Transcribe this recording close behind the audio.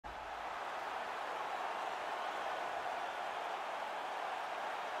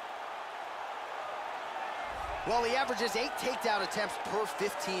Well, he averages 8 takedown attempts per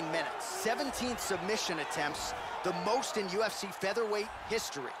 15 minutes, 17 submission attempts, the most in UFC featherweight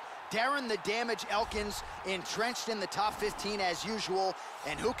history. Darren the Damage Elkins entrenched in the top 15 as usual,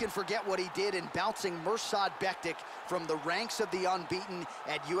 and who can forget what he did in bouncing Mirsad Bektic from the ranks of the unbeaten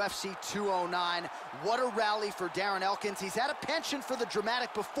at UFC 209. What a rally for Darren Elkins. He's had a penchant for the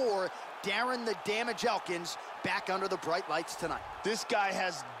dramatic before. Darren the Damage Elkins back under the bright lights tonight. This guy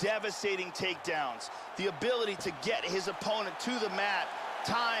has devastating takedowns. The ability to get his opponent to the mat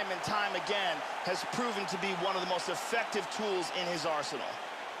time and time again has proven to be one of the most effective tools in his arsenal.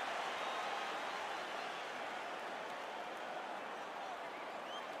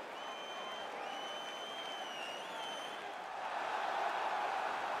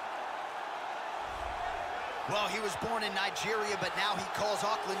 Well, he was born in Nigeria, but now he calls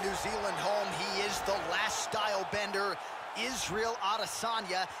Auckland, New Zealand home. He is the last style bender, Israel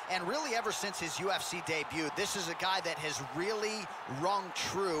Adesanya, and really ever since his UFC debut, this is a guy that has really rung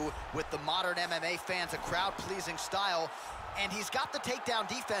true with the modern MMA fans, a crowd-pleasing style, and he's got the takedown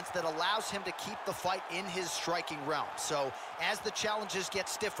defense that allows him to keep the fight in his striking realm. So as the challenges get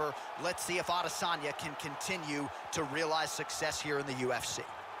stiffer, let's see if Adesanya can continue to realize success here in the UFC.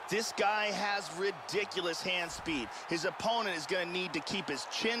 This guy has ridiculous hand speed. His opponent is going to need to keep his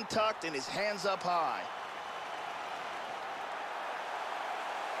chin tucked and his hands up high.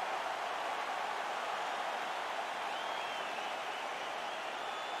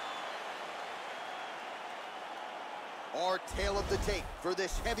 Our tale of the tape for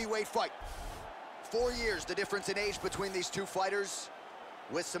this heavyweight fight. 4 years, the difference in age between these two fighters,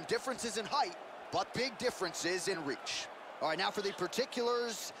 with some differences in height, but big differences in reach. All right, now for the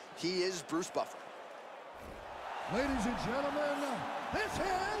particulars, he is Bruce Buffer. Ladies and gentlemen, this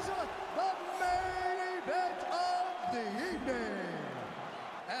is the main event of the evening.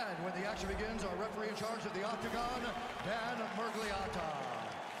 And when the action begins, our referee in charge of the Octagon, Dan Murgliata.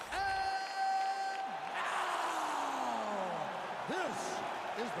 And now, this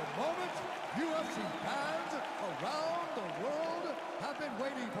is the moment UFC fans around the world have been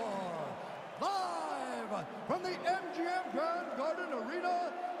waiting for. Live from the MGM Grand Garden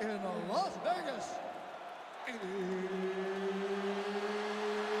Arena in Las Vegas. It's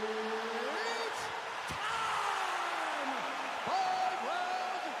time! 5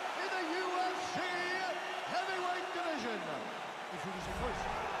 rounds in the UFC heavyweight division. Introducing first,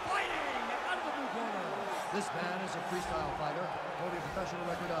 fighting out of the blue corner. This man is a freestyle fighter, holding a professional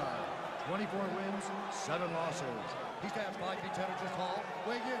record of 24 wins, 7 losses. He stands 5 feet 10 inches tall,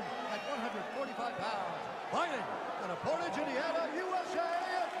 weighing in at 145 pounds. Fighting out of Portage, Indiana, USA,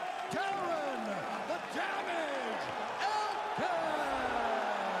 Darren the Damage Elkins.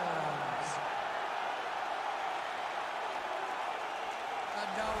 And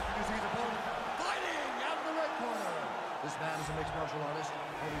now introducing his opponent, fighting out of the red corner. This man is a mixed martial artist,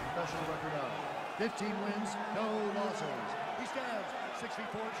 holding a professional record of 15 wins, no losses. He stands 6 feet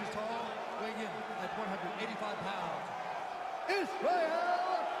 4 inches tall, weighing in at 185 pounds.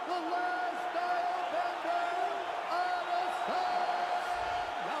 Israel, the last style bender, Adesanya.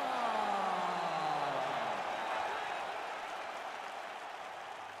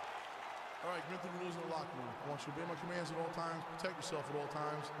 All right, get through the rules of the locker room. I want you to obey my commands at all times, protect yourself at all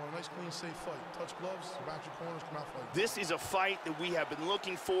times. I want a nice, clean, safe fight. Touch gloves, back your corners, come out fight. This is a fight that we have been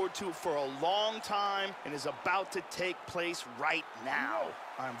looking forward to for a long time and is about to take place right now.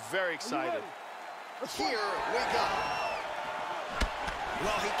 I'm very excited. Here we go.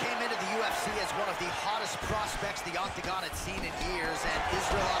 Well, he came into the UFC as one of the hottest prospects the Octagon had seen in years, and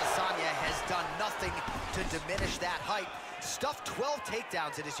Israel Adesanya has done nothing to diminish that hype. Stuffed 12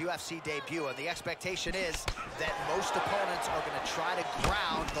 takedowns in his UFC debut, and the expectation is that most opponents are going to try to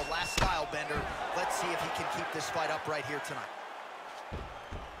ground the last style bender. Let's see if he can keep this fight up right here tonight.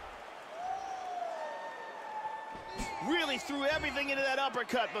 Really threw everything into that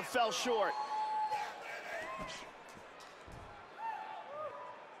uppercut, but fell short.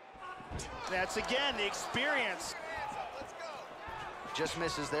 That's, again, the experience. Just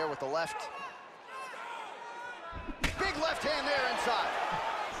misses there with the left. Big left hand there inside.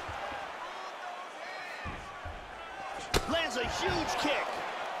 Lands a huge kick.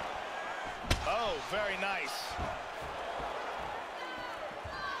 Oh, very nice.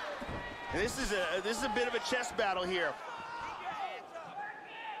 This is a bit of a chess battle here.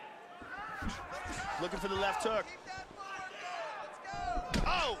 Looking for the left hook.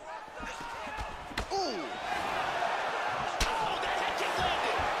 Oh! Ooh! Oh, that head kick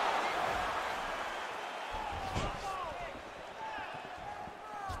landed!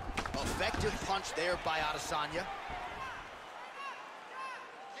 Effective punch there by Adesanya.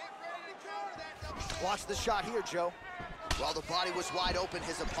 Get ready to counter that, double Watch the shot here, Joe. While the body was wide open,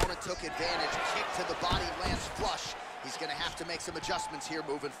 his opponent took advantage. Kick to the body lands flush. He's going to have to make some adjustments here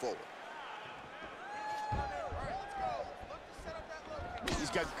moving forward.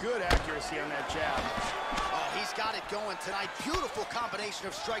 He's got good accuracy on that jab. Oh, he's got it going tonight. Beautiful combination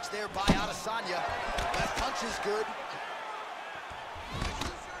of strikes there by Adesanya. Left punch is good.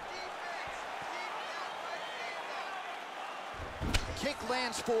 Kick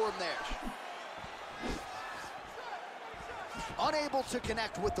lands for him there. Unable to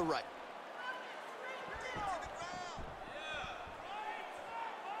connect with the right.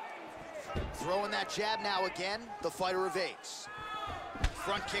 Throwing that jab now again. The fighter evades.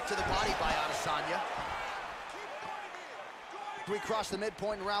 Front kick to the body by Adesanya. We cross the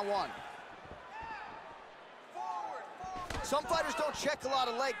midpoint in round one. Some fighters don't check a lot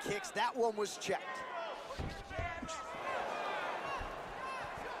of leg kicks. That one was checked.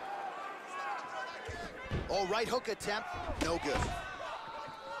 Oh, right hook attempt, no good.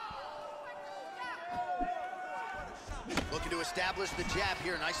 Looking to establish the jab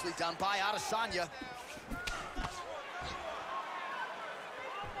here, nicely done by Adesanya.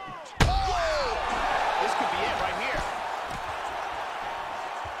 Oh! This could be it right here.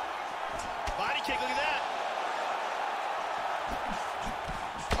 Body kick, look at that.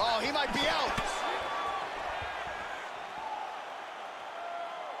 Oh, he might be out.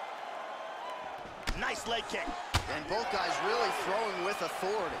 Nice leg kick. And both guys really throwing with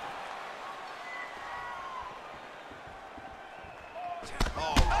authority.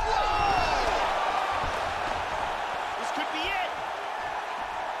 Oh, whoa! This could be it.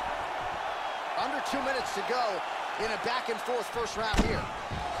 Under 2 minutes to go in a back-and-forth first round here.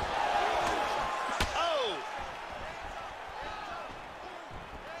 Oh!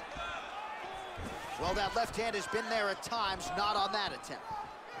 Well, that left hand has been there at times, not on that attempt.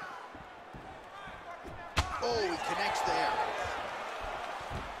 Oh, he connects there.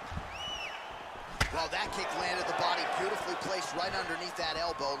 Well, that kick landed the body beautifully placed right underneath that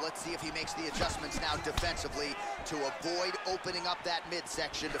elbow. Let's see if he makes the adjustments now defensively to avoid opening up that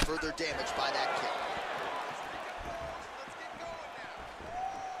midsection to further damage by that kick.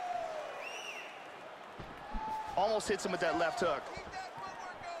 Almost hits him with that left hook.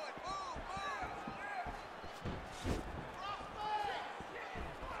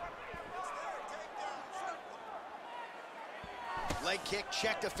 Leg kick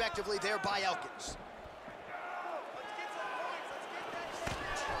checked effectively there by Elkins.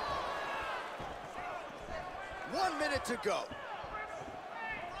 One minute to go.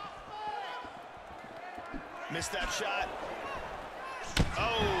 Missed that shot.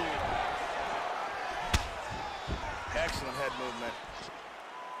 Oh! Excellent head movement.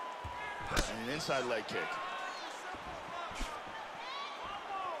 And an inside leg kick.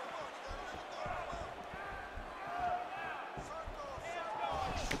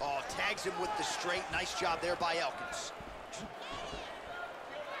 Oh, tags him with the straight. Nice job there by Elkins.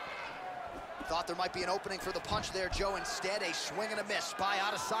 Thought there might be an opening for the punch there, Joe. Instead, a swing and a miss by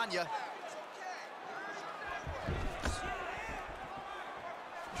Adesanya.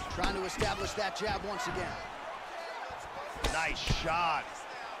 Trying to establish that jab once again. Nice shot.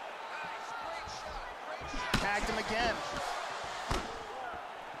 Tagged him again.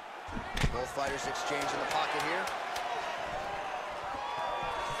 Both fighters exchange in the pocket here.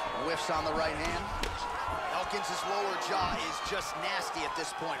 Whiffs on the right hand. Elkins' lower jaw is just nasty at this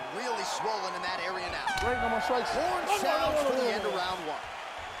point. Really swollen in that area now. Right, no more strikes. Horn sounds for the end of round one.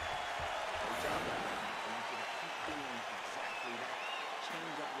 Exactly that.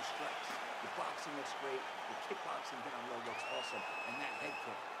 Change up your strikes. The boxing looks great. The kickboxing down low looks awesome. And that head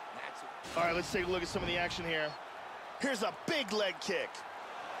kick, that's it. All right, let's take a look at some of the action here. Here's a big leg kick.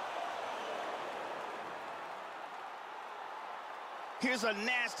 Here's a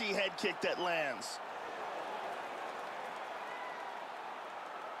nasty head kick that lands.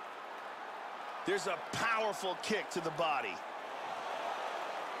 There's a powerful kick to the body.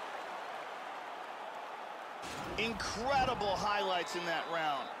 Incredible highlights in that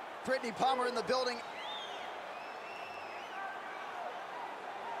round. Brittany Palmer in the building.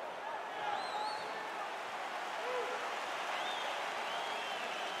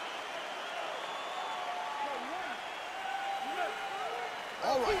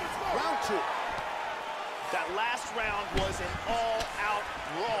 All right, round two. That last round was an all-out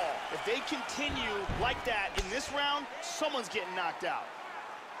brawl. If they continue like that in this round, someone's getting knocked out.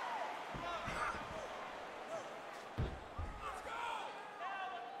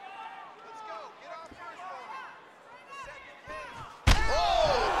 Oh,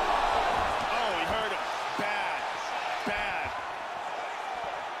 he hurt him. Bad. Bad.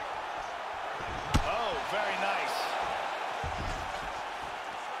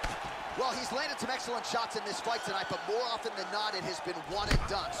 thrown shots in this fight tonight, but more often than not, it has been one and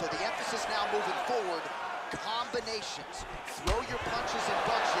done. So the emphasis now moving forward, combinations. Throw your punches and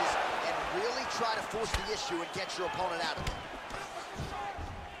bunches and really try to force the issue and get your opponent out of it.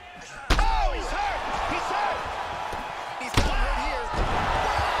 Oh, he's hurt! He's hurt! He's got him hurt here.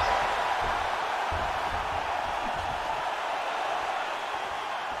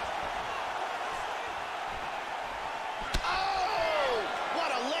 Oh!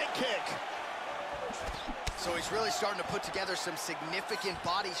 What a leg kick! So he's really starting to put together some significant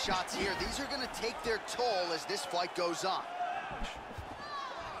body shots here. These are going to take their toll as this fight goes on.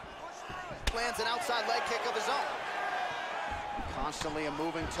 Lands an outside leg kick of his own. Constantly a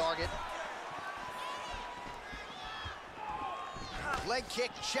moving target. Leg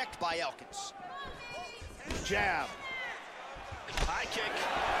kick checked by Elkins. Jab. High kick.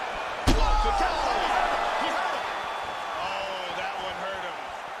 Whoa, good counter. He hurt him. Oh, that one hurt him.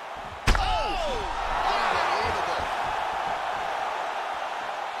 Oh! Unbelievable.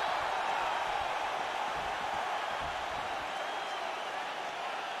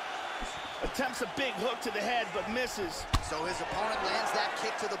 Attempts a big hook to the head, but misses. So his opponent lands that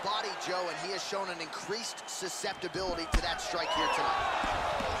kick to the body, Joe, and he has shown an increased susceptibility to that strike here tonight.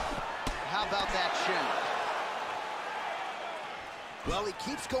 How about that chin? Well, he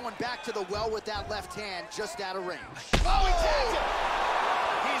keeps going back to the well with that left hand, just out of range. Oh, he tagged him!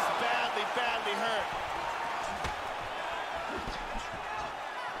 He's badly, badly hurt.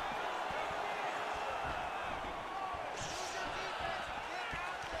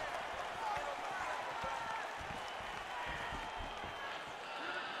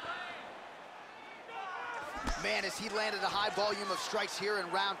 Man, as he landed a high volume of strikes here in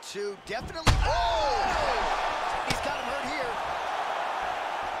round two, definitely... Oh! He's got him hurt here.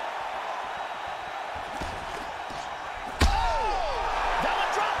 Oh! That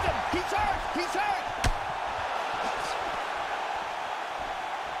one dropped him! He's hurt! He's hurt!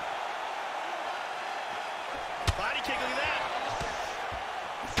 Body kick, look at that!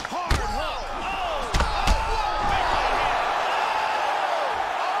 Hard hook! Oh! Big right hand!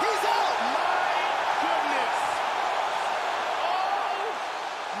 He's out!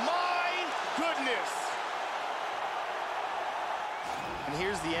 My goodness! And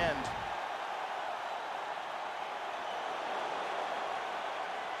here's the end.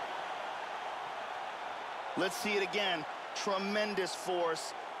 Let's see it again. Tremendous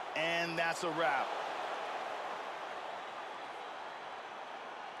force, and that's a wrap.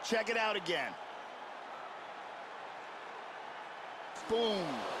 Check it out again. Boom.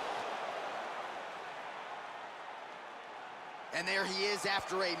 And there he is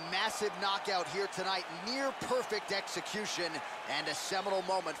after a massive knockout here tonight. Near perfect execution and a seminal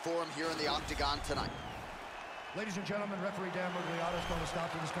moment for him here in the octagon tonight. Ladies and gentlemen, referee Darren is going to stop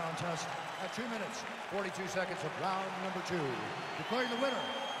to this contest at 2 minutes, 42 seconds of round number 2. Declaring the winner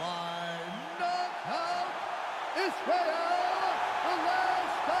by knockout, Israel, the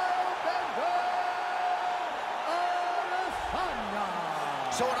last style bender, Adesanya.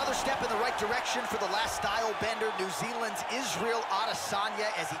 So another step in the right direction for the last style bender, New Zealand's Israel Adesanya,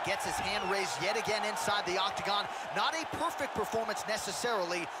 as he gets his hand raised yet again inside the octagon. Not a perfect performance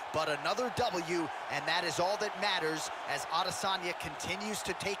necessarily, but another W, and that is all that matters as Adesanya continues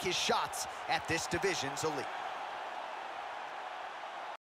to take his shots at this division's elite.